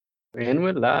And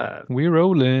we're live. We're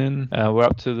rolling. We're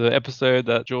up to the episode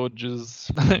that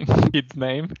George's kid's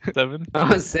name, 7.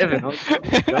 Oh, seven. I was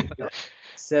talking soda.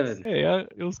 Seven. Hey, I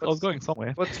was What's going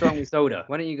somewhere. what's wrong with soda?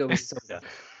 Why don't you go with soda?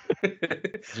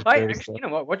 Just I very actually, you know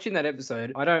what? Watching that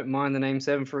episode, I don't mind the name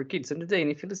Seven for a kid. So Nadine,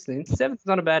 if you're listening, Seven's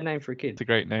not a bad name for a kid. It's a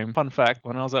great name. Fun fact: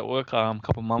 when I was at work a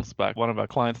couple months back, one of our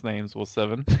clients' names was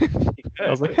 7. I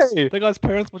was like, "Hey, the guy's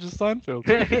parents were just Seinfeld."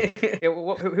 Yeah,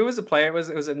 who was the player? Was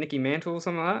it Nicky Mantle or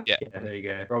something like that? Yeah. Yeah, there you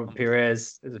go. Robert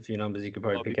Perez. There's a few numbers you could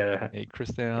probably pick out. Hey,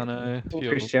 Cristiano. Oh, few-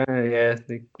 Cristiano, yeah,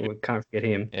 we can't forget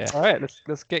him. Yeah. All right,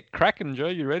 let's get cracking, Joe.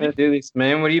 You ready? Let's do this,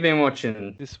 man. What have you been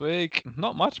watching? This week,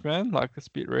 not much, man. Like it's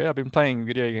a bit rare. I've been playing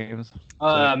video games.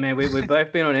 Oh man, we've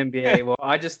both been on NBA. Well,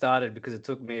 I just started because it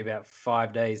took me about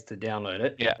 5 days to download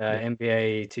it. Yeah.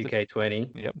 NBA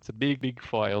 2K20. Yep, it's a big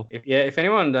file. If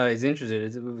anyone is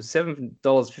interested, it was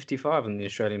 $7.55 on the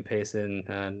Australian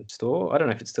PSN store. I don't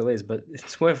know if it still is, but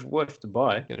it's worth to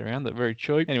buy. Get around it very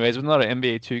cheap. Anyways, we're not an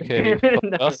NBA 2K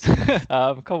No. podcast.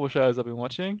 A couple of shows I've been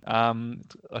watching.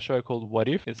 A show called What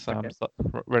If. It's Okay.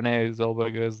 Renee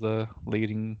Zellweger is the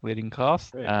leading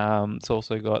cast. Great. It's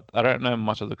also got, I don't know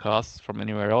much of the cast from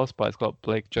anywhere else, but it's got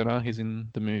Blake Jenner. He's in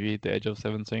the movie The Edge of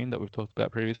 17 that we've talked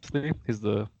about previously. He's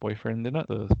the boyfriend in it,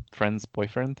 the friend's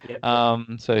boyfriend. Yep.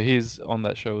 So he's on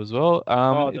that show as well.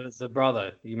 The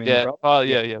brother. You mean Yeah. the brother? Oh,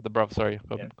 yeah. The brother. Sorry,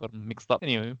 Yeah. got them mixed up.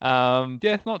 Anyway,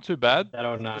 yeah, not too bad. That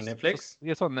on Netflix?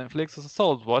 Yeah, it's on Netflix. It's a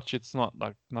solid watch. It's not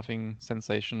like nothing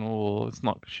sensational. Or it's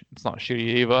not shitty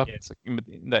either. Yeah. It's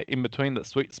like in between that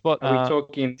sweet spot. Are we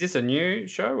talking? Is this a new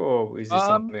show or is this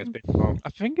something that's been long? I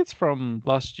think it's from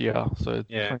last year. So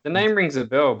Yeah, the name rings a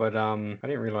bell, but I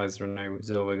didn't realize Renee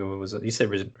Zellweger was. You said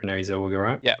Renee Zellweger,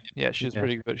 right? Yeah, she's Yeah.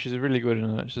 pretty good. She's really good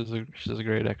in it. She's a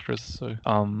great actress. So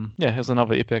yeah, here's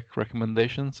another Epic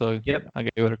recommendation. So Yep. I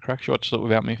gave it a crack. She watched it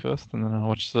without me first, and then I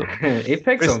watched it.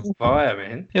 Apex on fire,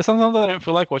 man. Yeah, sometimes I don't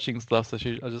feel like watching stuff, so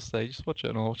I just say, just watch it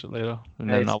and I'll watch it later. And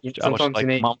then I'll watch it sometimes you like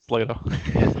need- months later.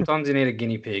 Yeah, sometimes you need a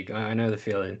guinea pig. I know the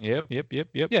feeling. Yep.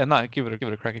 Yeah, no, give it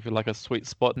a crack if you like a sweet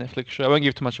spot Netflix show. I won't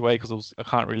give too much away because I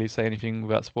can't really say anything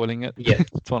without spoiling it. Yeah.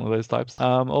 It's one of those types.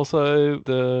 Also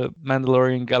the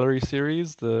Mandalorian Gallery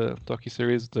series, the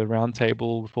docu-series, the round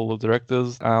table with all the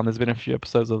directors. There's been a few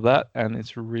episodes of that, and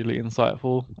it's really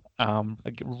insightful. I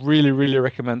really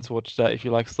recommend to watch that if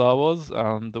you like Star Wars.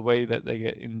 The way that they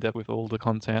get in depth with all the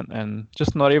content and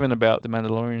just not even about the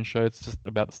Mandalorian show, it's just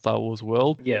about the Star Wars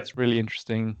world. Yeah. It's really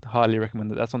interesting. Highly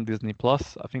recommend it. That's on Disney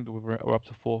Plus. I think we're up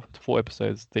to four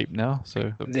episodes deep now.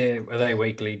 So Are they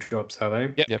weekly drops? Are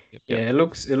they? yep. Yeah, it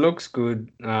looks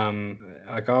good.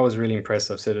 Like I was really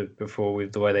impressed. I've said it before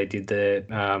with the way they did the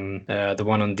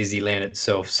one on Disneyland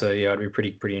itself. So yeah, I'd be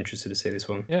pretty interested to see this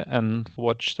one. Yeah, and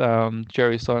watched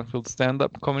Jerry Seinfeld's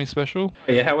stand-up comedy special.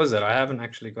 Yeah, how was it? I haven't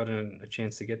actually gotten a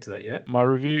chance to get to that yet. My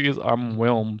review is I'm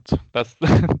whelmed. That's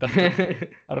I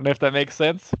don't know if that makes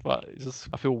sense, but it's just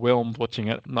I feel whelmed watching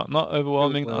it. Not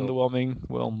overwhelming, Well. underwhelming,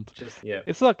 whelmed. Just yeah.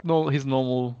 It's like his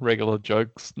normal regular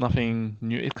jokes, nothing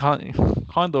new. It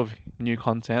kind of new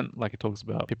content, like it talks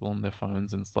about people on their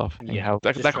phones and stuff, and how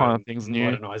that Just kind try of and thing's new.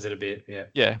 modernize it a bit. Yeah.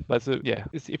 Yeah, that's it. Yeah,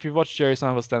 if you've watched Jerry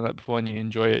Seinfeld stand up before and you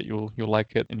enjoy it, you'll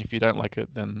like it. And if you don't like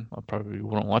it, then I probably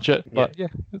wouldn't watch it. But yeah,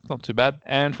 it's not too bad.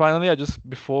 And finally, I just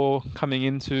before coming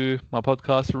into my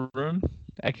podcast room,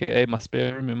 aka my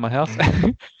spare room in my house,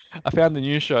 I found a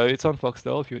new show. It's on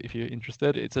Foxtel if you're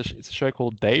interested. It's a show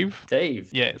called Dave. Dave.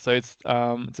 Yeah, so it's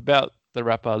about the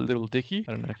rapper Little Dicky.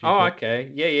 I don't know if you've Oh, heard. okay.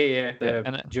 Yeah. The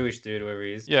and Jewish dude, whoever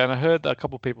he is. Yeah, and I heard a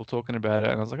couple of people talking about it,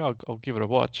 and I was like, oh, I'll give it a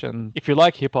watch. And if you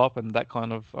like hip hop and that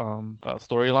kind of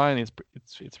storyline,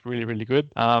 it's really good.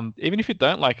 Even if you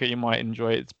don't like it, you might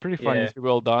enjoy it. It's pretty funny. Yeah. It's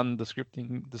well done. The script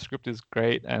is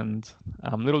great, and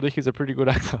Little Dicky's a pretty good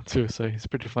actor too, so he's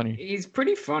pretty funny. He's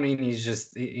pretty funny, and he's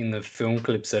just in the film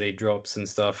clips that he drops and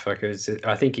stuff. Like,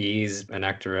 I think he is an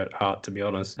actor at heart, to be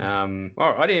honest. Oh,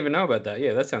 I didn't even know about that.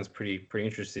 Yeah, that sounds pretty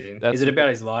interesting. Is it about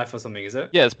his life or something? Is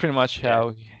it? Yeah, it's pretty much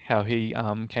how he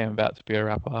came about to be a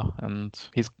rapper and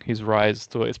his rise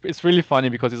to it. It's really funny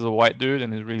because he's a white dude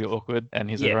and he's really awkward and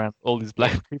he's around all these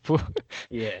black people.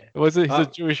 Yeah. He's a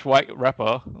Jewish white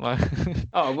rapper.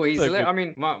 Oh well, So good. I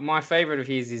mean, my favorite of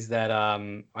his is that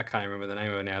I can't remember the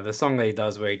name of it now. The song that he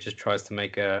does where he just tries to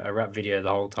make a rap video the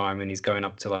whole time, and he's going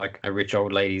up to like a rich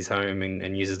old lady's home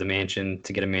and uses the mansion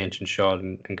to get a mansion shot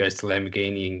and goes to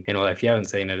Lamborghini and all that. If you haven't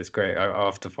seen it, it's great. I'll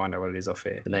have to find out what it is off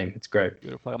here. The name, it's great.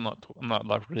 Beautiful. I'm not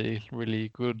like really really, really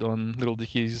good on Little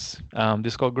Dicky's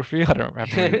discography. I don't have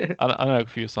to really, I know a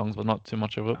few songs, but not too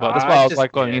much of it. But that's why I was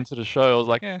like going into the show. I was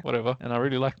like, whatever, and I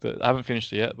really liked it. I haven't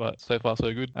finished it yet, but so far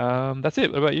so good. That's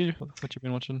it. What about you? What you've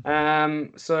been watching?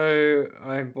 So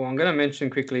I'm gonna mention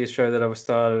quickly a show that I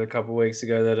started a couple of weeks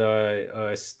ago that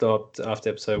I stopped after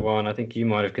episode 1. I think you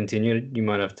might have continued. You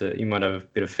might have a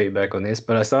bit of feedback on this,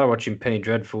 but I started watching Penny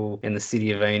Dreadful and the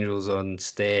City of Angels on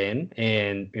Stan,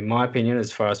 and in my opinion,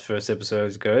 as far as first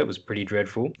episodes go, it was pretty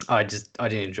dreadful. I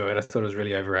didn't enjoy it. I thought it was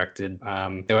really overacted.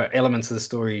 There were elements of the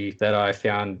story that I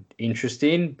found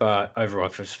interesting, but overall I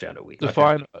just found it weak.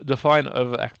 Define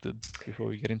overacted before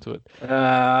we get into it.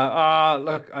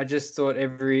 Look, I just thought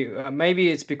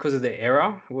maybe it's because of the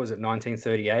era. What was it,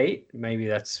 1938? Maybe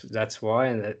that's why,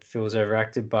 and that feels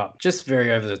overacted, but just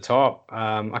very over the top.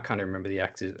 I can't remember the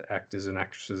actors and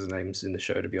actresses' names in the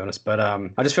show, to be honest, but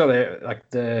I just felt that like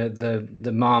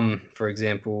the mum, for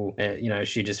example,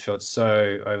 she just felt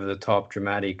so over the top,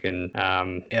 dramatic, and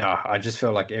I just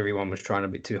felt like everyone was trying to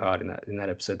be too hard in that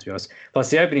episode, to be honest. Plus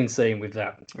the opening scene with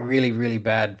that really, really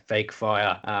bad fake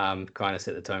fire kind of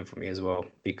set the tone for me as well,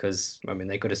 because I mean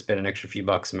they could have spent an extra few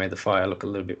bucks and made the fire look a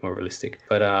little bit more realistic,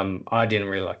 but I didn't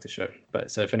really like the show. But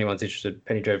so if anyone's interested,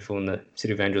 Penny Dreadful and the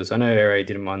City of Angels. I know Ray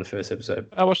didn't mind the first episode.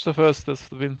 I watched the first. There's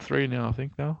been 3 now, I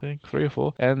think 3 or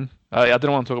 4, and I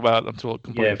didn't want to talk about it until it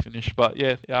completely finished. But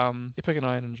you're picking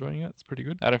eye and enjoying it. It's pretty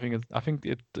good. I think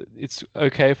it's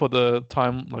okay for the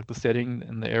time, like the setting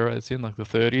and the era it's in, like the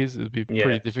 30s. It'd be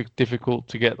pretty difficult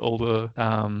to get all the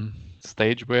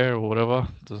stage wear or whatever,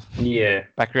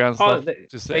 background stuff.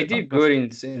 They did good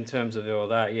in terms of all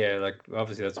that. Like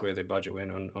obviously that's where their budget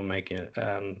went on making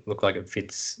it look like it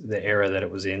fits the era that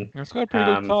it was in. It's got a pretty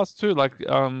good cast too. Like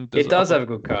it does have a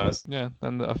good cast. Yeah,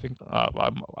 and I think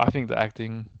the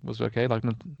acting was okay. Like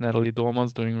Natalie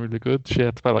Dormer's doing really good. She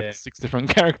had to play 6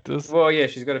 different characters. Well,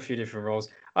 she's got a few different roles.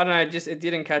 I don't know, it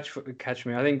didn't catch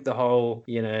me. I think the whole,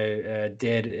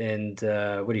 dead and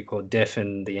what do you call it, deaf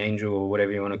and the angel or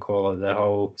whatever you want to call it, the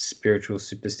whole spiritual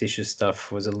superstitious stuff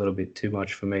was a little bit too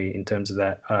much for me in terms of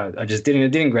that. It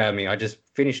didn't grab me. I just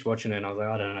finished watching it and I was like,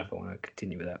 I don't know if I want to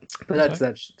continue with that. But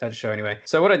that's that show anyway.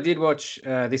 So what I did watch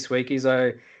this week is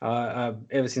I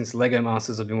ever since Lego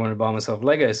Masters I've been wanting to buy myself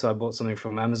Lego, so I bought something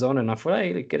from Amazon and I thought,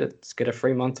 hey, let's get a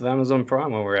free month of Amazon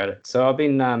Prime while we're at it. So I've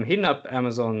been hitting up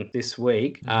Amazon this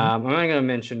week. I'm only going to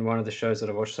mention one of the shows that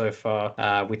I've watched so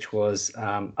far, which was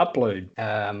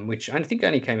Upload, which I think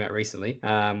only came out recently,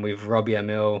 with Robbie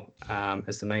Amell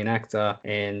as the main actor,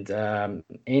 and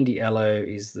Andy Allo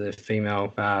is the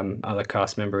female other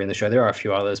cast member in the show. There are a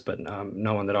few others, but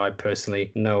no one that I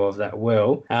personally know of that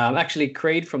well. Actually,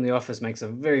 Creed from The Office makes a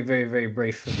very, very, very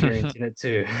brief appearance in it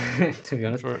too, to be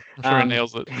honest. I'm sure he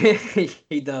nails it.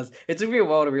 He does. It took me a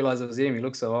while to realize it was him. He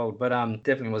looks so old, but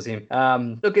definitely was him.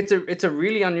 Look, it's a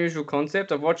really unusual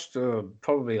concept. I've watched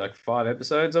probably like 5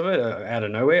 episodes of it out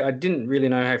of nowhere. I didn't really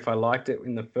know if I liked it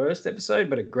in the first episode,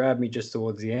 but it grabbed me just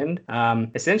towards the end.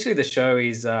 Essentially, the show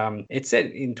is it's set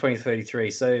in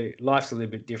 2033, so life's a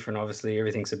little bit different. Obviously,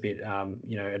 everything's a bit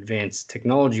advanced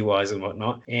technology-wise and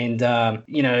whatnot. And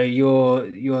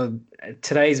your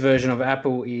today's version of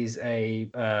Apple is a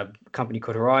company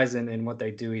called Horizon, and what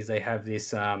they do is they have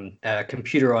this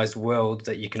computerized world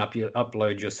that you can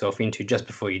upload yourself into just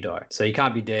before you die. So you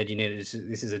can't be dead. This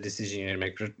is a decision you need to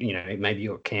make. Maybe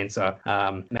you've got cancer,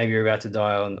 maybe you're about to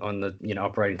die on the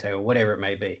operating table, whatever it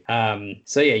may be.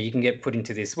 You can get put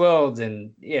into this world,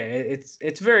 and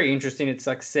it's very interesting. It's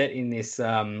like set in this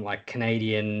like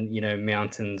Canadian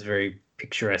mountains, very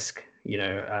picturesque.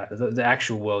 The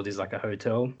actual world is like a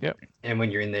hotel. Yep. And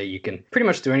when you're in there, you can pretty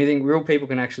much do anything. Real people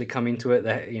can actually come into it.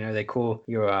 They call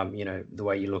your the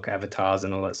way you look avatars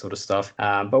and all that sort of stuff.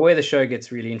 But where the show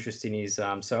gets really interesting is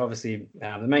so obviously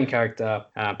the main character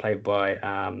played by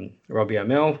Robbie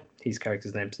Amell. His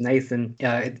character's name's Nathan.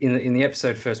 In the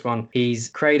episode first one, he's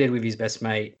created with his best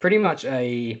mate pretty much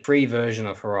a free version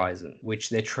of Horizon,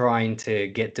 which they're trying to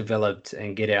get developed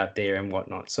and get out there and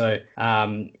whatnot. So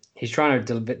he's trying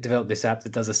to develop this app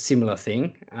that does a similar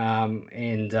thing,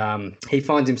 and he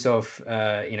finds himself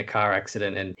in a car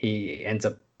accident, and he ends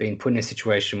up being put in a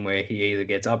situation where he either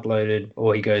gets uploaded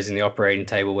or he goes in the operating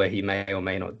table where he may or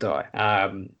may not die.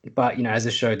 But as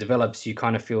the show develops, you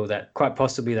kind of feel that quite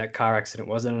possibly that car accident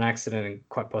wasn't an accident, and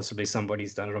quite possibly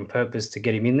somebody's done it on purpose to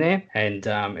get him in there. And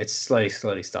it slowly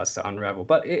starts to unravel.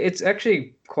 But it's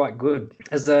actually quite good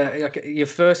as your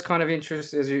first kind of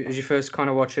interest as you first kind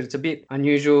of watch it. It's a bit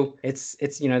unusual. It's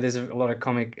there's a lot of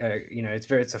comic.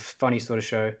 It's a funny sort of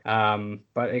show.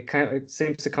 But it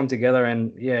seems to come together,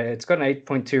 and it's got an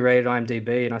 8.2 rated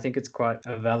IMDb, and I think it's quite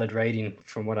a valid rating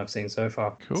from what I've seen so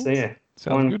far. Cool. So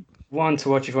Sounds good. one to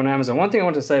watch if on Amazon. One thing I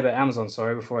want to say about Amazon,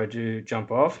 sorry, before I do jump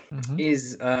off,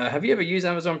 is have you ever used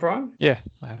Amazon Prime? Yeah,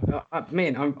 I have.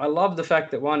 I love the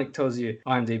fact that one, it tells you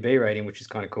IMDb rating, which is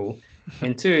kind of cool.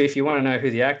 And two, if you want to know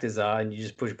who the actors are and you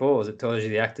just push pause, it tells you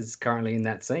the actors currently in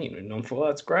that scene. And I'm for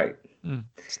that's great.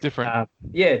 It's different.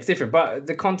 Yeah, it's different. But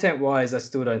the content-wise, I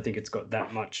still don't think it's got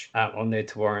that much on there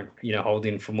to warrant,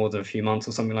 holding for more than a few months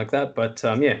or something like that. But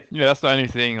yeah. Yeah, that's the only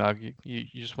thing. Like you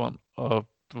just want a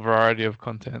variety of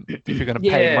content. If you're gonna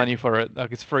pay money for it,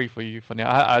 like it's free for you for now.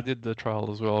 I did the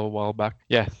trial as well a while back.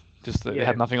 Yeah, just it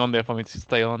had nothing on there for me to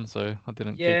stay on, so I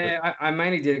didn't. keep it. I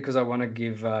mainly did it because I want to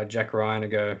give Jack Ryan a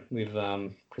go with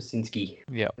Krasinski.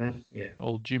 Yeah. Yeah.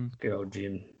 Old Jim. Good old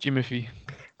Jim. Jimothy.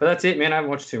 But that's it, man. I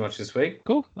haven't watched too much this week.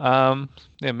 Cool.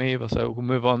 Yeah, me either. So we'll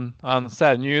move on.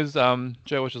 Sad news.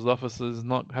 Joe Watch's Office is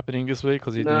not happening this week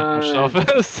because he didn't watch The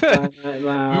Office.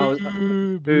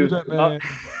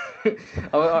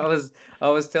 I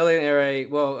was telling Ere,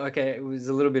 well, okay, it was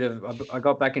a little bit of. I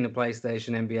got back into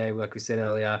PlayStation, NBA, like we said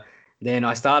earlier. Then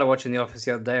I started watching The Office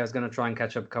the other day. I was going to try and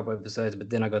catch up a couple of episodes,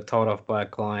 but then I got told off by a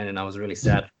client, and I was really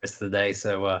sad for the rest of the day.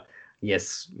 So.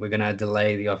 Yes, we're going to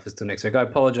delay The Office till next week. I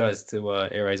apologise to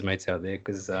Airay's mates out there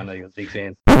because I know you're big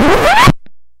fans.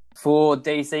 For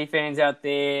DC fans out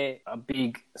there, a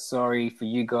big sorry for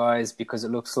you guys because it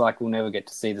looks like we'll never get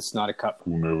to see the Snyder Cut.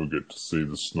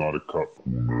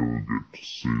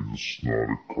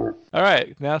 All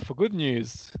right, now for good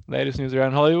news. Latest news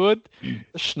around Hollywood. The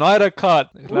Snyder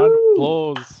Cut. Round of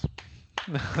applause.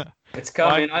 It's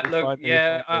coming. I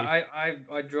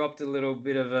dropped a little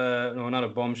bit of not a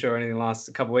bombshell or anything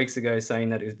a couple of weeks ago saying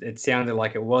that it sounded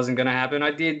like it wasn't going to happen.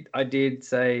 I did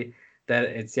say that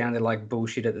it sounded like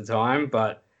bullshit at the time,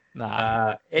 but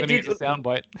it did. Use a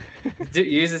soundbite.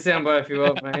 Use a soundbite if you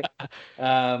want, mate.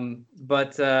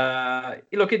 But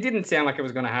look, it didn't sound like it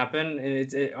was going to happen.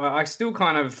 I still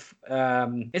kind of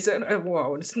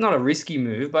it's not a risky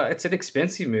move, but it's an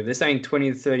expensive move. They're saying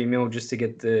 20 to 30 mil just to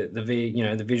get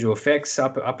the visual effects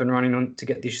up and running to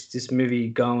get this movie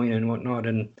going and whatnot.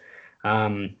 And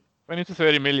 20 to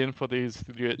 30 million for these.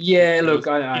 Yeah, look,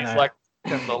 I know. Like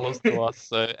 $10 to us,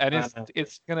 so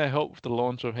it's gonna help with the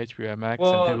launch of HBO Max,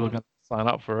 and people are gonna sign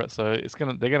up for it. So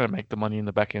they're gonna make the money in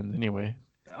the back end anyway.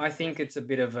 I think it's a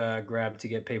bit of a grab to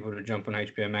get people to jump on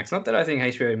HBO Max. Not that I think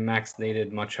HBO Max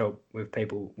needed much help with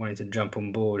people wanting to jump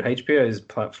on board. HBO's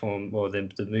platform, or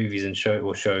the movies and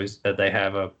shows that they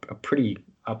have are pretty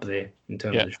up there in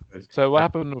terms of shows. So what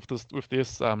happened with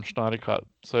this Snyder Cut?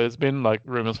 So it's been like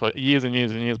rumors for years and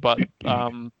years and years, but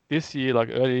this year, like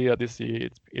earlier this year,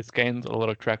 it's gained a lot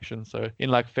of traction. So in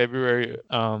like February,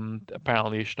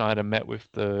 apparently Schneider met with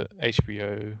the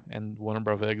HBO and Warner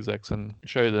Brothers execs and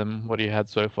showed them what he had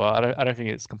so far. I don't think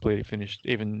it's completely finished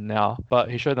even now, but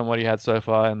he showed them what he had so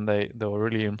far, and they were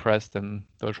really impressed, and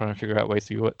they were trying to figure out ways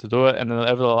to do it. And then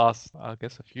over the last, I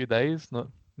guess, a few days,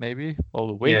 maybe all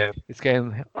the week, it's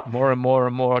getting more and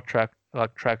more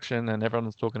traction, and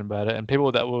everyone's talking about it. And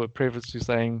people that were previously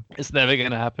saying it's never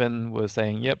going to happen were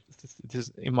saying, "Yep,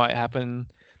 it might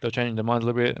happen." They're changing their minds a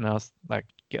little bit, and I was like,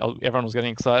 everyone was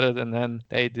getting excited. And then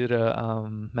they did a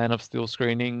Man of Steel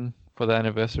screening for the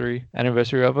anniversary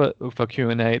of it, for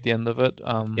Q&A at the end of it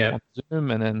on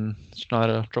Zoom, and then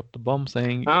Schneider dropped the bomb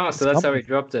saying, so that's how he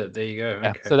dropped it. There you go. Yeah,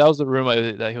 okay. So that was the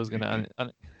rumor that he was going to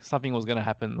something was going to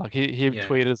happen. Like he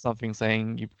tweeted something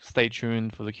saying, "You stay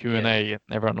tuned for the Q&A," and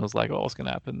everyone was like, "Oh, what's going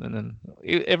to happen?" And then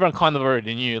everyone kind of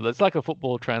already knew. It's like a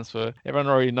football transfer. Everyone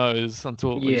already knows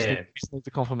until we just need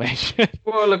the confirmation.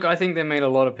 Well, look, I think they made a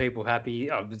lot of people happy.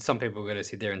 Some people are going to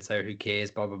sit there and say, "Who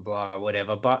cares?" Blah blah blah,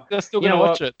 whatever. But they're still going to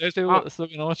watch it. Those people are still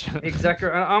going to watch it. Exactly.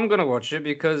 I'm going to watch it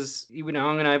because I'm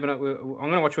going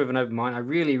to watch with an open mind. I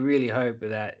really, really hope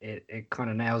that it kind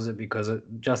of nails it because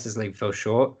Justice League fell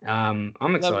short. I'm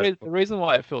excited. The reason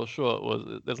why it fell short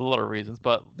was there's a lot of reasons,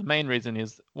 but the main reason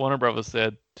is Warner Brothers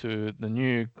said to the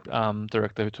new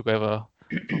director who took over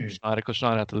from Schneider, because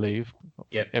Schneider had to leave.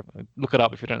 Look it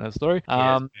up if you don't know the story.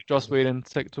 Joss Whedon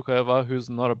took over, who's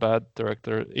not a bad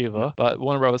director either. But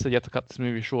Warner Brothers said you have to cut this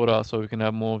movie shorter so we can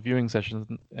have more viewing sessions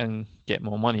and get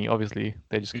more money. Obviously,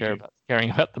 they just caring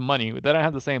about the money. They don't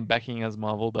have the same backing as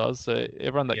Marvel does. So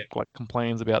everyone that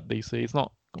complains about DC, it's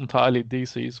not entirely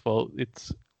DC's fault.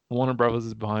 It's Warner Brothers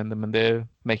is behind them, and they're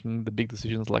making the big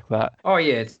decisions like that. Oh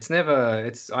yeah, it's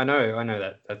never. I know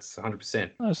that. That's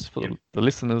 100%. Just for Yeah. the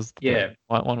listeners that Yeah.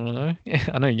 might want to know. Yeah,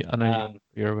 I know Um,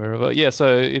 you're aware of it. Yeah,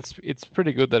 so it's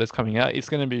pretty good that it's coming out. It's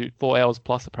going to be 4 hours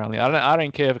plus apparently. I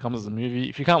don't care if it comes as a movie.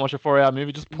 If you can't watch a 4 hour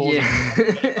movie, just pause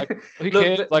it. yeah. Like who Look,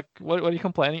 cares? Like what are you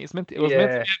complaining? It was meant to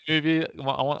yeah. be a movie.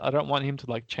 I don't want him to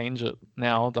like change it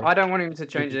now. I don't want him to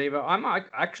change it either. I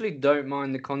actually don't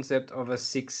mind the concept of a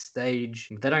six-stage.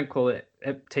 They don't call it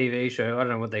a TV show. I don't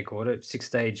know what they called it.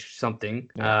 Six-stage something.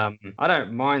 Yeah. I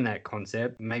don't mind that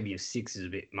concept. Maybe six is a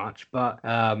bit much, but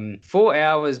 4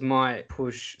 hours might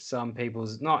push some people's.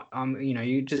 Not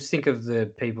you just think of the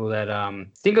people that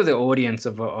think of the audience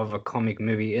of a comic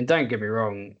movie. And don't get me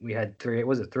wrong, we had 3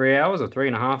 hours or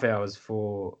 3.5 hours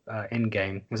for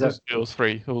Endgame? It was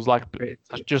 3. It was like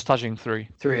just touching 3.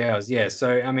 3 hours? Yeah.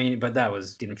 So I mean, but that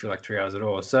didn't feel like 3 hours at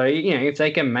all. So if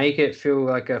they can make it feel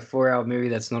like a 4 hour movie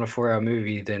that's not a 4 hour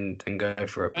movie, then go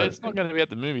for it. But it's not going to be at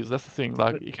the movies. That's the thing.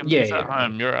 Like you can Yeah, at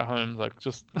home. You're at home. Like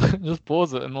just just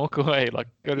pause it and walk away. Like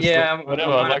go to yeah, sleep,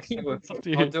 whatever. Like it's up to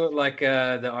you. I'll do it like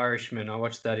The Irishman. I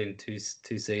watched that in two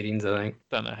seatings, I think.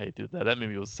 Don't know how you did that. That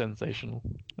movie was sensational.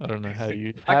 I don't know how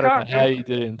you. I I don't can't know how you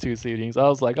did it in 2 seatings. I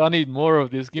was like, I need more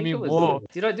of this. Give me more.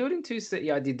 Did I do it in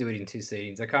Yeah, I did do it in two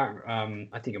seatings. I can't.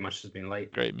 I think it must have just been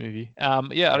late. Great movie.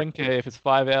 Yeah, I don't care if it's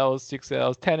 5 hours, 6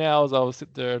 hours, 10 hours. I will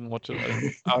sit there and watch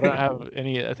it. I don't have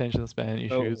any attention span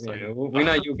issues. Oh, yeah. We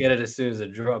know you'll get it as soon as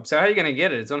it drops. So how are you going to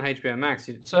get it? It's on HBO Max.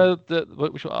 So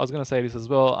I was going to say this as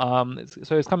well.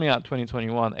 It's coming out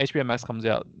 2021. HBO Max comes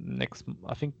out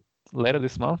I think later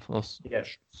this month or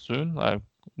soon, like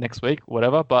next week,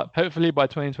 whatever. But hopefully by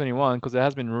 2021, because there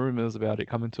has been rumors about it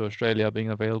coming to Australia, being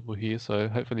available here. So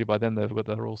hopefully by then they've got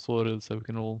that all sorted, so we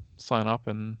can all sign up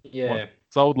and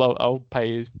So I'll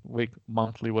pay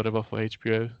monthly, whatever for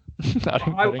HBO.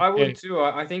 I would too.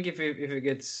 I think if it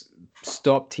gets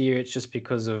stopped here, it's just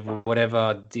because of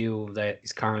whatever deal that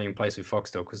is currently in place with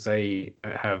Foxtel, because they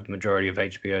have majority of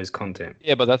HBO's content.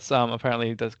 Yeah, but that's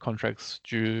apparently that contract's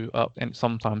due up and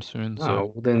sometime soon.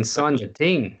 So then sign your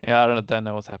team. Yeah, I don't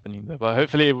know what's happening there, but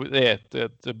hopefully,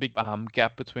 the big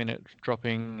gap between it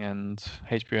dropping and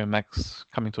HBO Max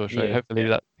coming to Australia. Hopefully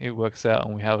that it works out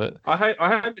and we have it. I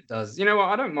hope it does. You know what?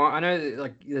 I don't mind. I know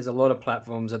like there's a lot of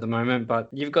platforms at the moment, but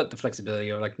you've got the flexibility.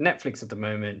 Or like Netflix at the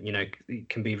moment, it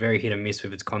can be very hit and miss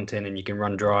with its content, and you can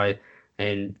run dry.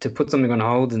 And to put something on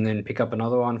hold and then pick up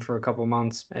another one for a couple of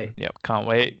months, hey. Yeah, can't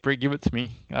wait. Give it to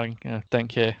me. I don't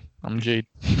care. I'm G'd.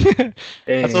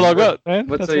 That's all I got, man.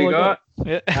 What's all you got?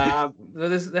 Yeah. There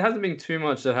hasn't been too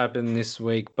much that happened this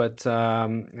week, but a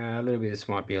little bit. This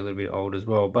might be a little bit old as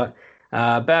well, but.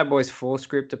 Bad Boys 4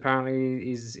 script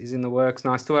apparently is in the works,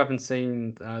 and I still haven't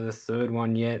seen the third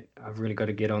one yet. I've really got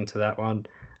to get onto that one.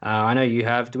 I know you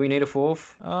have. Do we need a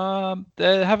fourth?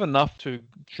 They have enough to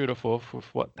shoot a fourth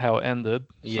with how it ended.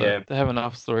 So they have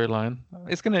enough storyline.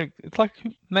 It's like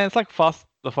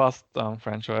the Fast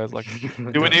franchise. Like,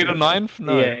 do we need a ninth?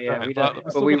 No. Yeah. We don't.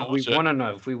 But we want to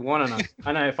know. If we want to know,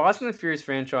 I know Fast and the Furious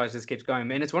franchise just keeps going,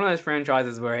 man. It's one of those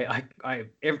franchises where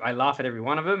I laugh at every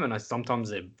one of them, and sometimes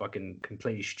they're fucking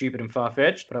completely stupid and far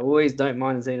fetched. But I always don't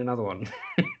mind seeing another one.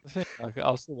 Like,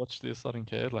 I'll still watch this. I don't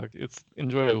care. Like, it's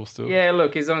enjoyable still. Yeah,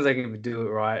 look, as long as they can do it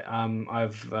right.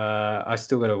 I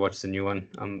still got to watch the new one.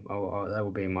 That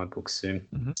will be in my book soon.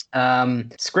 Mm-hmm.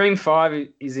 Scream 5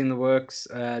 is in the works.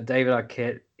 David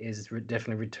Arquette is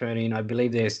definitely returning. I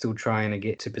believe they're still trying to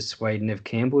get to persuade Neve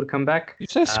Campbell to come back. You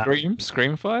say Scream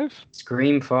 5?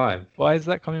 Scream 5. Why is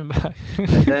that coming back?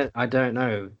 I don't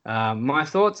know. My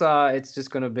thoughts are it's just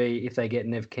going to be, if they get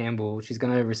Neve Campbell, she's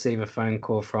going to receive a phone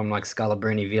call from like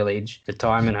Scalabrini Village,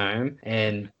 retirement home,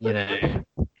 and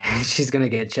she's going to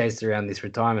get chased around this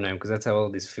retirement home because that's how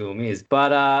old this film is.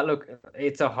 But look,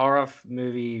 it's a horror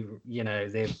movie.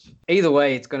 Either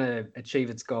way, it's going to achieve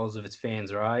its goals with its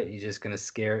fans, right? You're just going to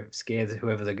scare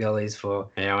whoever the girl is for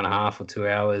an hour and a half or 2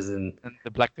 hours, and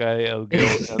the black guy or girl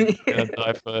is going to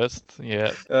die first.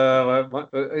 Yeah.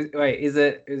 Wait, is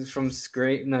it from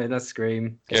Scream? No, not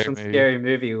Scream. It's from Scary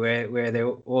Movie where they're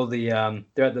all they're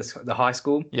at the high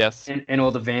school. Yes. And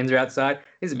all the vans are outside.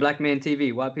 This is Black Man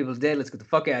TV. White people dead. Let's get the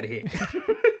fuck out of here.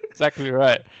 Exactly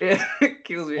right. Yeah,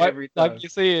 kills me every time. Like you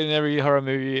see in every horror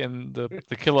movie, and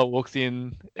the killer walks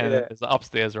in and there's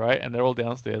upstairs, right? And they're all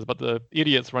downstairs, but the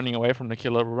idiots running away from the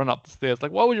killer run up the stairs.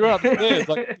 Like, why would you run up the stairs?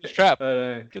 Like, it's trapped.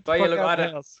 Get the fuck out of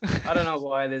the house. I don't know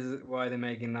why they're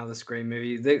making another Scream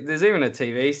movie. There's even a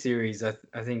TV series, I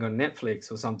think, on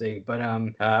Netflix or something. But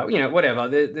whatever.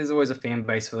 There's always a fan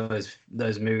base for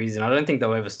those movies, and I don't think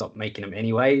they'll ever stop making them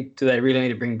anyway. Do they really need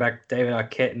to bring back David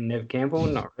Arquette and Neve Campbell?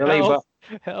 Not really.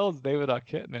 Hell's David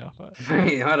Arquette now?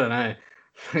 I don't know.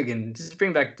 Again, just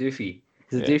bring back Doofy.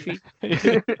 Is it Yeah.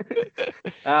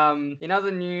 Doofy? In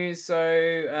other news,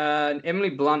 Emily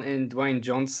Blunt and Dwayne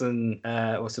Johnson,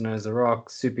 also known as The Rock,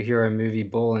 superhero movie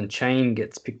Ball and Chain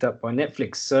gets picked up by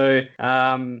Netflix. So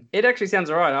it actually sounds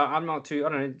alright. I'm not too. I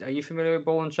don't know. Are you familiar with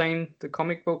Ball and Chain, the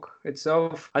comic book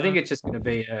itself? I think it's just going to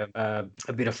be a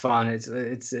bit of fun. It's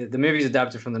the movie's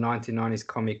adapted from the 1990s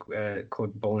comic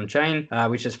called Ball and Chain,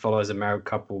 which just follows a married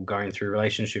couple going through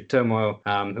relationship turmoil,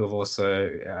 who have also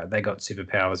they got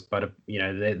superpowers, but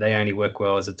they only work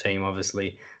well as a team,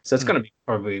 obviously. So it's going to be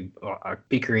probably a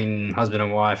bickering husband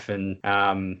and wife, and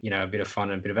a bit of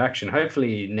fun and a bit of action.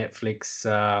 Hopefully Netflix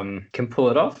can pull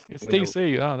it off. It's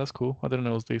DC. Oh, that's cool. I didn't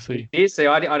know it was DC. DC.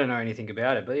 I don't know anything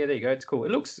about it, but yeah, there you go. It's cool.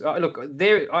 It looks look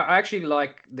there. I actually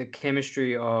like the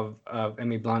chemistry of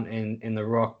Emily Blunt and The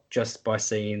Rock just by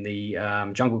seeing the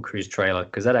Jungle Cruise trailer,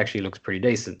 because that actually looks pretty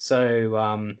decent.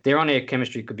 So their on-air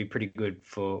chemistry could be pretty good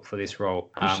for this role.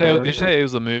 Did you say it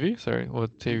was a movie? Sorry, or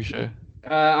TV show?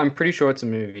 I'm pretty sure it's a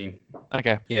movie.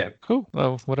 Okay. Yeah. Cool.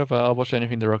 Well, whatever. I'll watch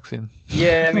anything The Rock's in.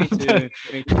 Yeah, me too.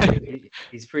 Me too.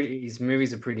 His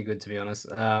movies are pretty good, to be honest.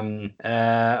 All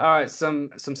right,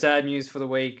 some sad news for the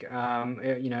week.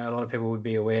 A lot of people would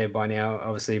be aware by now,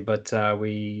 obviously, but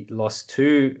we lost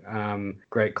two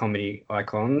great comedy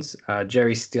icons.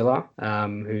 Jerry Stiller,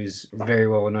 who's very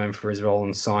well known for his role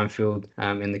in Seinfeld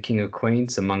in The King of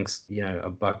Queens, amongst a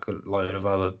bucket-load of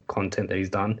other content that he's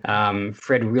done.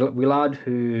 Fred Willard,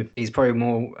 who he's probably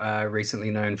more recently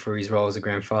known for his role as a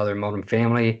grandfather in Modern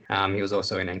Family. He was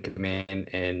also in Anchorman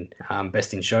and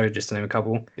Best in Show, just to name a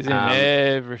couple. He's in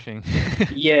everything.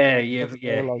 Yeah. If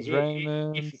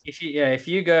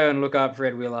you go and look up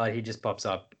Fred Willard, he just pops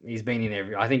up. He's been in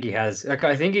every. I think he has.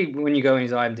 When you go in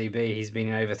his IMDb, he's been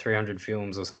in over 300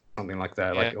 films or something like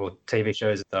that, or TV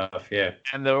shows and stuff. Yeah,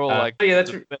 and they're all that's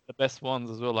the best ones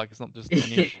as well. Like, it's not just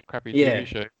any crappy TV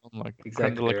show. Like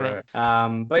exactly right.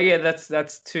 But yeah,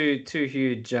 that's two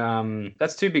huge.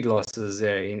 That's two big losses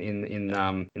in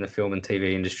the film and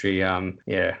TV industry.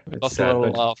 Lost a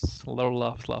lot of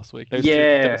laughs last week. Those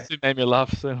two made me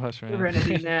laugh so much, man.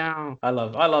 Serenity now. I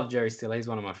love Jerry Stiller. He's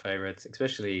one of my favorites,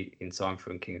 especially in Seinfeld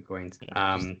and King of Queens.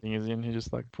 He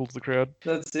just like pulls the crowd.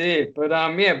 That's it. But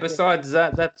besides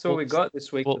that, that's all we got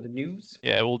this week for the news.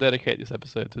 Yeah, we'll dedicate this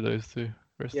episode to those two.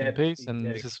 Rest in peace, and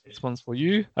this one's for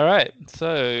you. All right,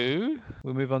 so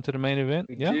we'll move on to the main event.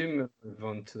 We do move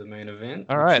on to the main event.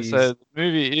 All right, so the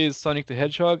movie is Sonic the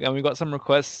Hedgehog, and we got some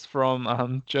requests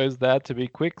from Joe's dad to be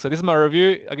quick. So this is my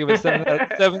review. I'll give it 7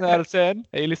 out of 10.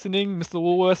 Are you listening, Mr.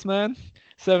 Woolworths man?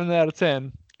 7 out of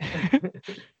 10.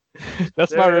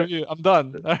 That's my review. I'm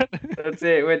done. That's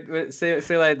it. See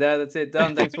you later, Dad. That's it.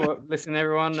 Done. Thanks for listening,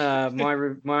 everyone.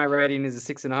 My rating is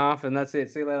a 6.5, and that's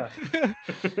it. See you later.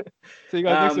 See you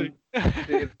guys next week.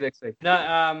 See you next week.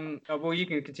 No, well, you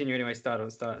can continue anyway. Start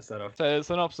off. So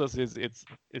synopsis is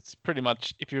it's pretty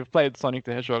much, if you've played Sonic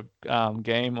the Hedgehog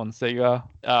game on Sega,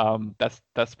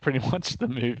 that's pretty much the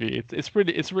movie.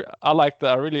 I liked it.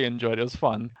 I really enjoyed it. It was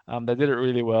fun. They did it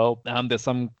really well. There's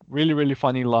some really, really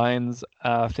funny lines.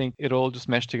 I think it all just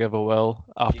meshed together well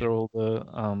after all the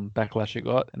backlash it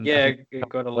got. And it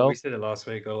got a lot. We said it last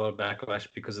week. Got a lot of backlash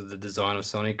because of the design of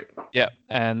Sonic. Yeah,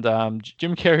 and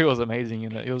Jim Carrey was amazing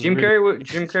in it. Jim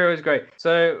Carrey was great.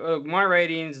 So my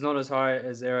rating's not as high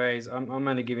as Airay's. I'm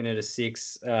only giving it a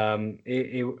 6. I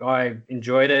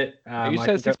enjoyed it. You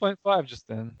said 6.5 just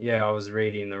then. Yeah, I was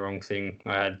reading the wrong thing.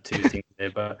 I had 2 things there,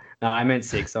 but no, I meant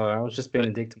 6. So I was just being a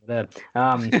dick to my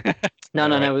dad.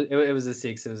 No, it was a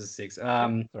 6. It was a 6.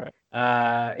 Right.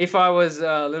 If I was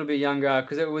a little bit younger,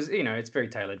 because it was, it's very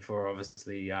tailored for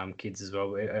obviously kids as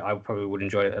well. I probably would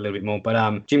enjoy it a little bit more.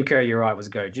 But Jim Carrey, you're right, was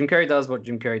go. Jim Carrey does what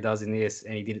Jim Carrey does in this,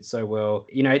 and he did it so well.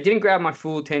 It didn't grab my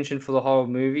full attention for the whole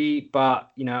movie,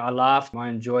 but I laughed, I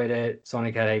enjoyed it.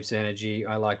 Sonic had heaps of energy.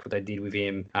 I liked what they did with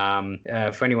him.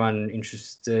 For anyone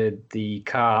interested, the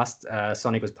cast,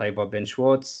 Sonic was played by Ben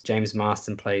Schwartz. James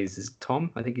Marsden plays as Tom,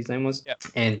 I think his name was. Yep.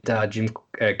 And Jim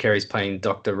Carrey's playing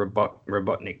Dr.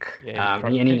 Robotnik. Yeah,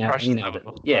 he nailed it.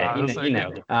 Yeah, he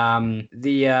nailed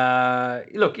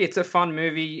it. Look, it's a fun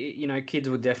movie. Kids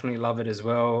would definitely love it as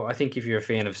well. I think if you're a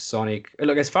fan of Sonic,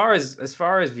 look, as far as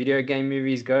video game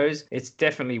movies goes, it's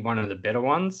definitely one of the better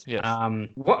ones. Yes.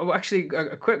 Actually,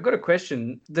 got a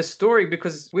question. The story,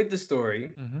 because with the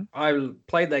story, I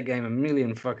played that game a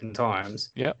million fucking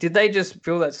times. Yeah. Did they just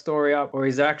fill that story up, or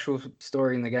is the actual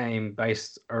story in the game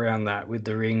based around that with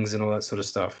the rings and all that sort of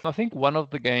stuff? I think one of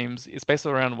the games is based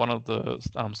around one of the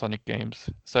Sonic games.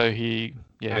 So he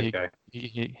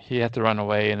had to run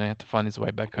away and he had to find his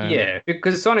way back home. Yeah,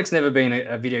 because Sonic's never been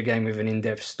a video game with an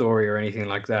in-depth story or anything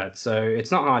like that. So it's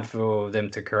not hard for them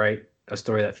to create a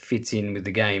story that fits in with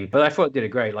the game. But I thought it did it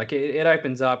great. Like it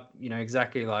opens up,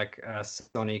 exactly like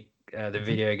Sonic. The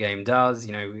video game does,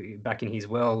 back in his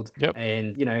world. Yep.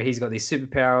 And, he's got these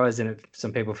superpowers, and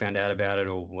some people found out about it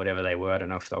or whatever they were. I don't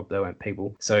know if they weren't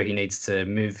people. So he needs to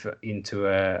move into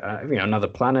another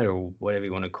planet or whatever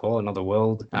you want to call it, another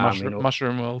world.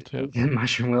 Mushroom world. Yeah.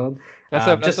 Mushroom world.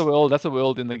 That's a world. That's a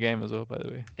world in the game as well, by the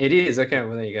way. It is. Okay,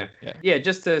 well there you go. Yeah,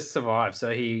 just to survive.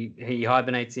 So he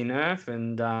hibernates in Earth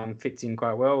and fits in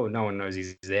quite well. No one knows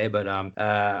he's there, but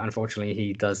unfortunately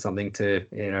he does something to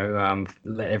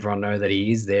let everyone know that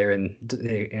he is there, and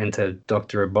to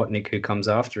Dr. Robotnik, who comes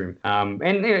after him.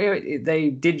 And they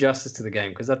did justice to the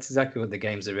game, because that's exactly what the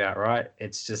game's about, right?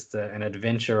 It's just an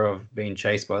adventure of being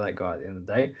chased by that guy at the end of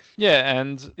the day. Yeah,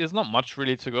 and there's not much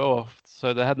really to go off.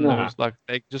 So they had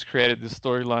they just created this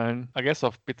storyline, I guess,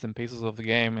 of bits and pieces of the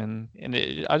game, and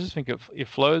I just think it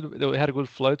flowed. It had a good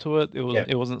flow to it.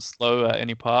 It wasn't slow at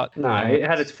any part. No, it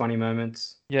had its funny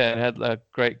moments. Yeah, it had like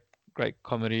great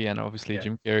comedy, and obviously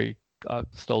Jim Carrey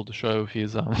stole the show with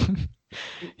his take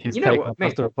on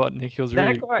Dr. Robotnik. He was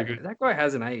really good. That guy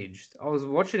hasn't aged. I was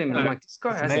watching him and I'm like, this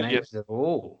guy hasn't aged at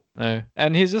all. No,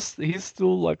 and he's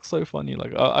still like so funny.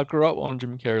 Like I grew up on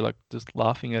Jim Carrey, like just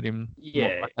laughing at him.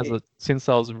 Yeah, since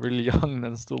I was really young, and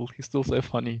he's still so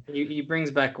funny. He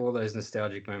brings back all those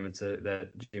nostalgic moments that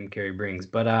Jim Carrey brings.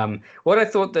 But what I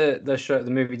thought the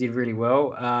movie did really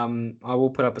well. I will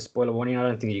put up a spoiler warning. I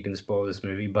don't think you can spoil this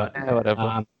movie, but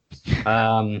whatever.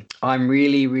 I'm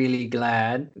really, really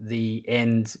glad the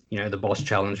end, the boss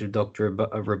challenge with Dr.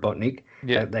 Robotnik,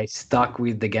 that they stuck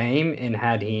with the game and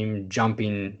had him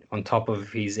jumping on top of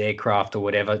his aircraft or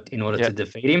whatever in order to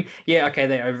defeat him. Yeah, okay,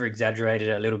 they over-exaggerated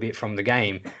a little bit from the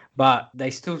game, but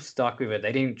they still stuck with it.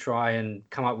 They didn't try and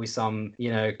come up with some,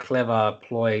 clever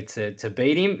ploy to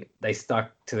beat him. They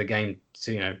stuck to the game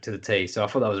to the T. So I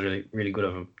thought that was really, really good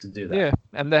of them to do that. Yeah,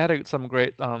 and they had some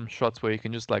great shots where you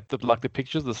can just like the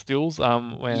pictures, the stills.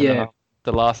 When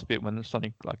the last bit when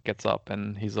Sonic gets up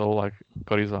and he's all like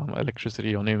got his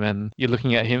electricity on him, and you're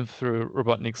looking at him through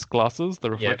Robotnik's glasses,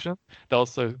 the reflection. That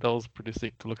was pretty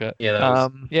sick to look at. Yeah,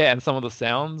 and some of the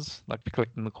sounds, like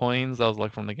collecting the coins, that was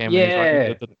like from the game.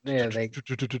 The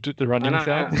running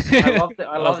sound.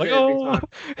 I loved it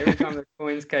every time the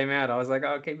coins came out. I was like,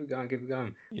 oh, keep it going.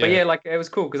 But it was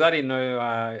cool because I didn't know.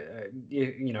 I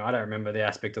don't remember the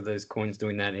aspect of those coins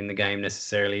doing that in the game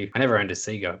necessarily. I never owned a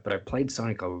Sega, but I played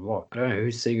Sonic a lot. I don't know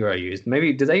whose Sega I used.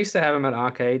 Maybe did they used to have them at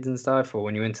arcades and stuff, or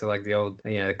when you went to like the old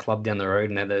club down the road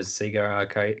and had those Sega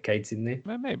arcades in there?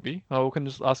 Maybe. Oh, we can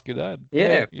just ask your dad.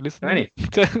 Yeah, you listening?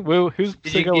 Well, whose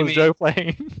Sega was Joe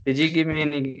playing? Did you give me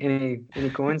any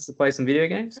coins to play some video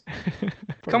games?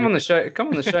 Come on the show,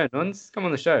 Nuns. Come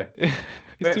on the show.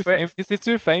 He's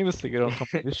too famous to get on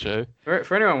top of this show.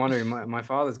 For anyone wondering, my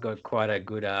father's got quite a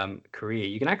good career.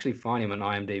 You can actually find him on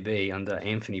IMDb under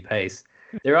Anthony Pace.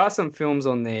 There are some films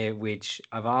on there which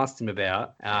I've asked him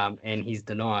about, and he's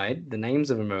denied. The names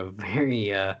of them are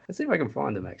very... let's see if I can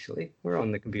find them, actually. We're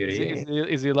on the computer here.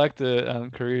 Is he like the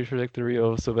career trajectory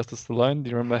of Sylvester Stallone? Do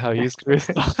you remember how his career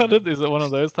started? Is it one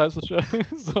of those types of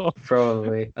shows?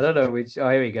 Probably. I don't know which... Oh,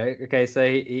 here we go. Okay, so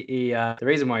he the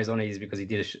reason why he's on it is because he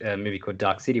did a movie called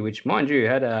Dark City, which, mind you,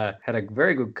 had a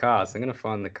very good cast. I'm going to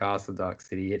find the cast of Dark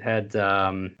City. It had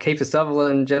Kiefer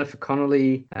Sutherland, Jennifer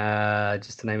Connelly,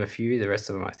 just to name a few. The rest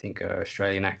of them, I think, are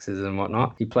Australian actors and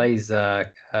whatnot. He plays was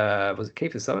it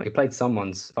Kiefer Sutherland? He played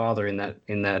someone's father in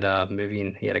that movie,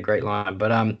 and he had a great line.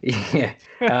 But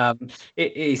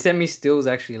he sent me stills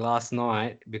actually last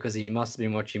night because he must have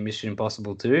been watching Mission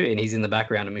Impossible 2, and he's in the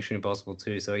background of Mission Impossible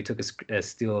 2. So he took a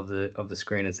still of the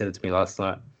screen and sent it to me last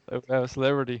night. A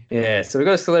celebrity. Yeah, so we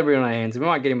got a celebrity on our hands. We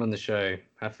might get him on the show.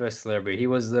 Our first celebrity. He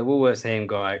was the Woolworths ham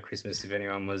guy at Christmas, if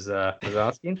anyone was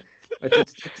asking.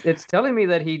 It's telling me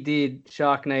that he did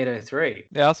Sharknado 3.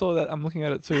 Yeah, I saw that. I'm looking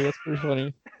at it too. That's pretty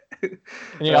funny. Can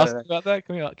you ask him about that?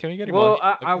 Can we get him on? Well,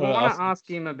 I want to ask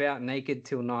him about Naked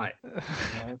Till Night.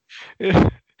 Yeah.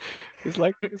 It's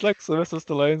like Sylvester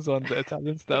Stallone's on the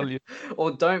Italian Stallion. Or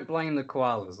Don't Blame the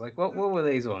Koalas. Like, what were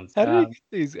these ones? How do you get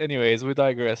these? Anyways, we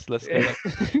digress. Let's go.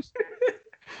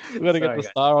 We got to get the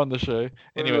star on the show.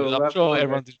 Anyway, I'm sure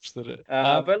everyone's interested in it.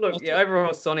 But look,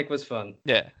 overall, Sonic was fun.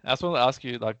 Yeah, I just want to ask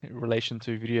you, like, in relation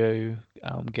to video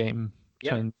game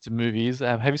turned to movies.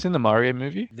 Have you seen the Mario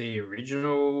movie? The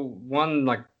original one,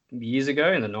 like years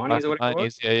ago in the 90s or whatever.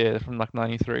 90s, yeah, from like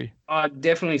 93. I've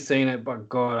definitely seen it, but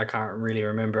God, I can't really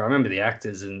remember. I remember the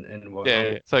actors and whatnot.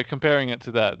 Yeah. So comparing it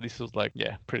to that, this was like,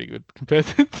 yeah, pretty good compared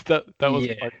to that. That was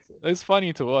Yeah. quite, it's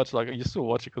funny to watch. Like you still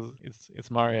watch it because it's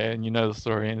Mario and you know the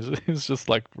story, and it's just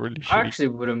like really I shitty. actually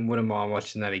wouldn't mind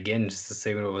watching that again just to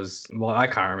see what it was. Well, I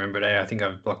can't remember it. I think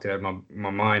I've blocked it out of my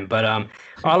mind. But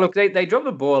oh look, they dropped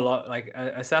the ball a lot. Like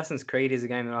Assassin's Creed is a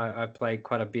game that I played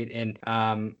quite a bit, and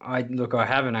I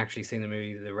haven't actually seen the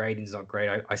movie. The rating's not great.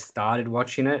 I started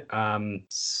watching it I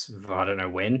don't know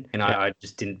when, and Yeah. I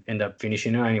just didn't end up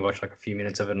finishing it. I only watched like a few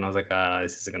minutes of it, and I was like,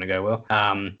 this isn't gonna go well.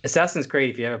 Assassin's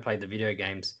Creed, if you ever played the video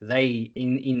games, they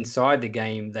inside the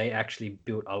game they actually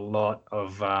built a lot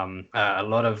of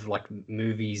like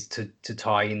movies to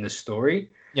tie in the story.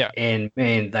 Yeah. And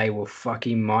man, they were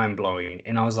fucking mind blowing.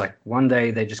 And I was like, one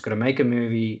day they just got to make a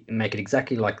movie and make it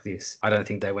exactly like this. I don't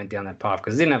think they went down that path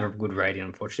because it didn't have a good rating,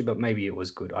 unfortunately. But maybe it was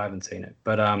good. I haven't seen it.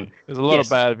 But There's a lot of yes,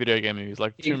 bad video game movies,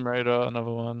 like Tomb Raider,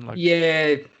 another one. Like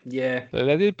yeah. so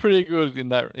they did pretty good in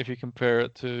that if you compare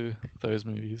it to those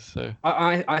movies. So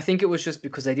I think it was just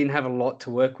because they didn't have a lot to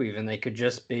work with and they could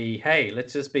just be, hey,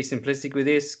 let's just be simplistic with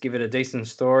this, give it a decent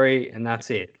story, and that's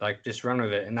it. Like, just run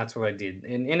with it. And that's what I did.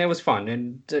 And it was fun.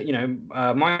 And,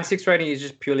 my 6 rating is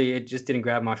just purely, it just didn't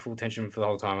grab my full attention for the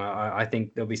whole time. I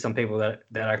think there'll be some people that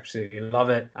absolutely love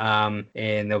it. And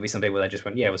there'll be some people that just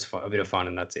went, yeah, it was a bit of fun,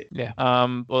 and that's it. yeah.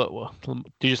 Well,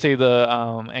 did you see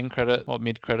the end credit or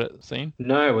mid credit scene?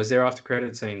 No, was there after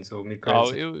credit scenes or mid credit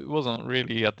Oh, scenes? it wasn't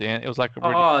really at the end. It was like a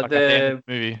really, Oh, like at the end of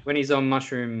the movie. when he's on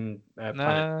Mushroom Planet.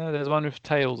 No, there's one with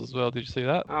Tails as well. Did you see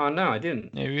that? Oh, no, I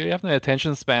didn't. Yeah, you have no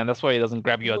attention span. That's why he doesn't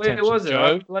grab your Where attention, was it?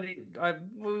 Joe. What do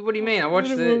you mean? I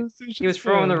watched it. He was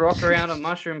throwing the rock around on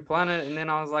Mushroom Planet, and then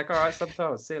I was like, all right,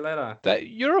 subtitles. See you later.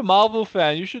 You're a Marvel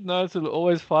fan. You should know to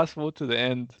always fast forward to the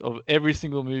end of every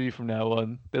single movie from now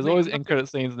on. There's Man, always what end credit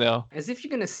scenes now. As if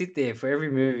you're gonna sit there for every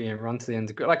movie and run to the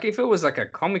end. Like if it was like a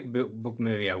comic book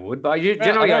movie, I would. But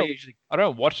generally, I usually. I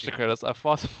don't watch the credits. I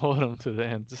fast forward them to the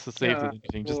end just to see if there's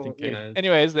anything, just in Well, case.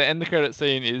 Anyways, the end credit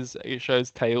scene is it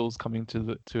shows Tails coming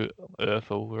to Earth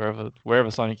or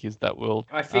wherever Sonic is, that world.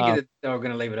 I figured that they were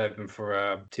gonna leave it open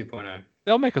for 2.0.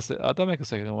 They'll make a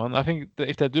second one. I think that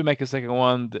if they do make a second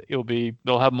one,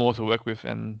 they'll have more to work with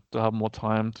and they'll have more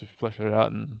time to flesh it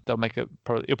out, and they'll make it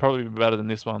it'll probably be better than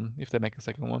this one if they make a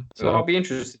second one. So I'll be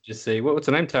interested to see what's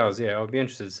her name, Tails. Yeah, I'll be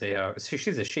interested to see how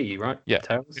she's a she, right? Yeah,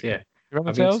 Tails. Yeah. you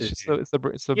remember Tails? It's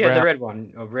the Yeah, brown. the red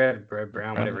one, or red,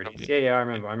 brown, whatever it one, is. Yeah, I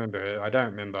remember her. I don't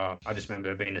remember. I just remember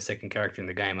her being a second character in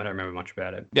the game. I don't remember much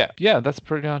about it. Yeah, that's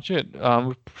pretty much it.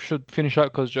 We should finish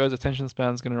up because Joe's attention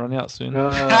span's going to run out soon.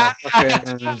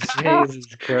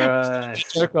 Jesus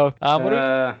Christ.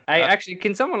 Hey, actually,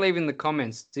 can someone leave in the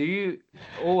comments? Do you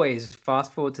always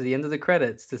fast forward to the end of the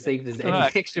credits to see if there's any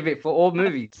extra bit for all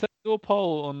movies? Do a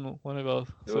poll on one of our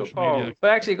social media. But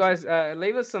actually, guys,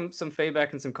 leave us some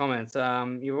feedback and some comments.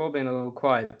 You've all been a little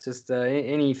quiet. Just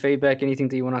any feedback, anything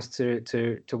that you want us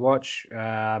to watch,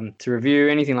 to review,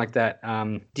 anything like that.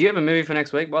 Do you have a movie for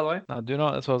next week, by the way? I do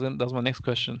not. That's my next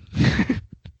question.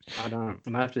 I don't.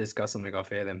 I'm gonna have to discuss something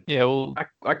off air then. Yeah, well,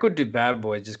 I could do Bad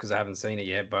Boys just because I haven't seen it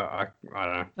yet, but I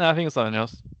don't know. no, I think it's something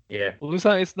else. Yeah. Well,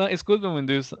 it's good when we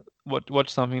do watch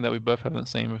something that we both haven't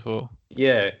seen before.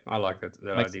 Yeah, I like that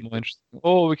Makes idea. it more interesting.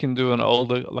 Or we can do an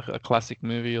older, like a classic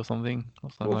movie or something.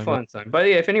 We'll like find something. But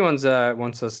yeah, if anyone's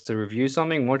wants us to review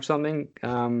something, watch something,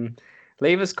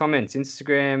 leave us comments,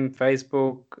 Instagram,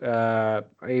 Facebook,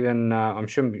 even I'm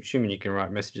assuming you can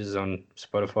write messages on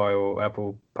Spotify or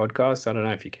Apple Podcasts. I don't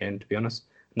know if you can, to be honest.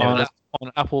 On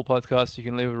Apple Podcasts, you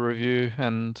can leave a review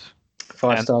and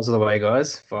 5 stars of the way,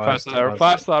 guys.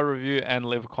 5-star review and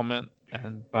leave a comment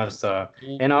and 5-star.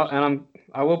 And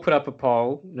I will put up a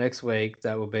poll next week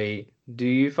that will be: do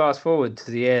you fast forward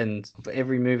to the end for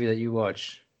every movie that you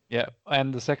watch? Yeah,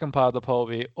 and the second part of the poll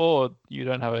will be, or you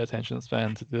don't have an attention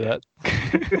span to do that.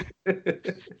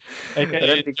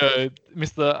 AKA Joe,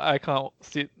 Mr. I can't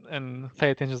sit and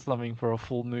pay attention to something for a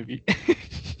full movie.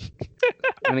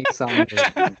 Only some.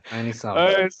 Only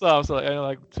some. So only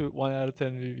like 1 out of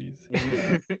 10 movies.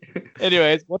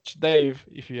 Anyways, watch Dave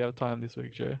if you have time this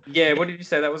week, Joe. Yeah, what did you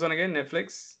say that was on again?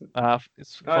 Netflix?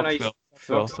 It's Foxtel.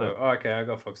 Foxtel. Oh, okay, I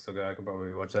got Foxtel Go. I can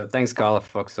probably watch that. Thanks, Carla,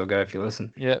 for Foxtel Go if you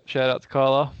listen. Yeah, shout out to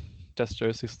Carla. Just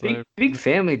Joe's sister. Big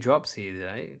family drops here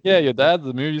today. Yeah, your dad's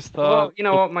the movie star. Well, you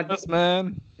know what, my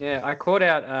man. Yeah, I caught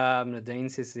out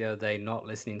Nadine's sister the other day not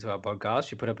listening to our podcast.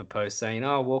 She put up a post saying,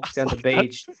 "Oh, walk down the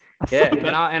beach."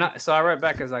 Yeah, so I wrote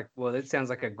back. I was like, "Well, it sounds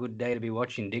like a good day to be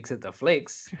watching Dicks at the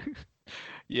Flicks."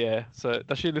 Yeah. So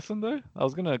does she listen though? I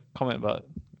was gonna comment, but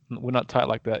we're not tight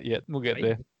like that yet. We'll get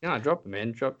there. No, drop it,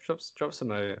 man. Drop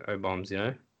some O bombs. You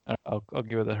know. I'll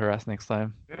give her the harass next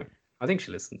time. Yeah. I think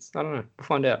she listens. I don't know. We'll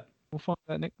find out. We'll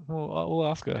find out. We'll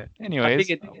ask her. I Anyways,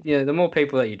 figured, the more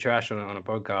people that you trash on a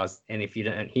podcast, and if you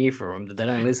don't hear from them, they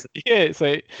don't listen. yeah.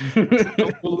 So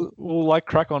we'll like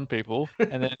crack on people,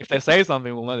 and then if they say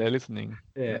something, we'll know they're listening.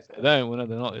 Yeah. If they don't, we'll know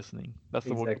they're not listening. That's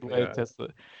the way Exactly to test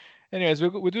it. Anyways,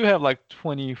 we do have like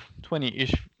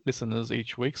 20-ish listeners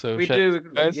each week. So We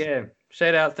do, yeah.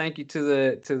 Shout out, thank you to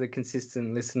the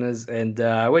consistent listeners, and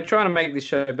we're trying to make this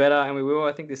show better, and we will.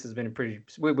 I think this has been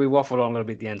we waffled on a little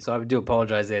bit at the end, so I do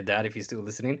apologize there, Dad, if you're still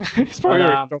listening. He's probably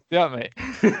already dropped out, mate.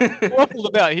 Waffled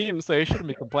about him, so he shouldn't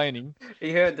be complaining.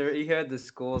 He heard the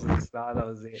scores at the start. That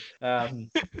was it.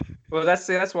 Well,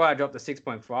 that's why I dropped the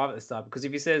 6.5 at the start, because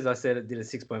if he says I said it did a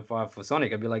 6.5 for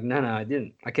Sonic, I'd be like, no, I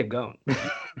didn't. I kept going.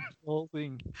 Whole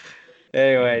thing.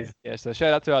 Anyways. Yeah, so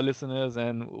shout out to our listeners,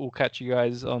 and we'll catch you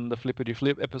guys on the Flippity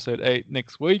Flip episode 8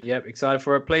 next week. Yep, excited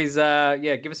for it. Please,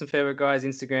 give us some favorite, guys.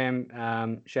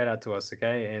 Instagram, shout out to us,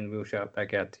 okay? And we'll shout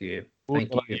back out to you.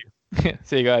 Thank you.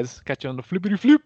 See you guys. Catch you on the Flippity Flip.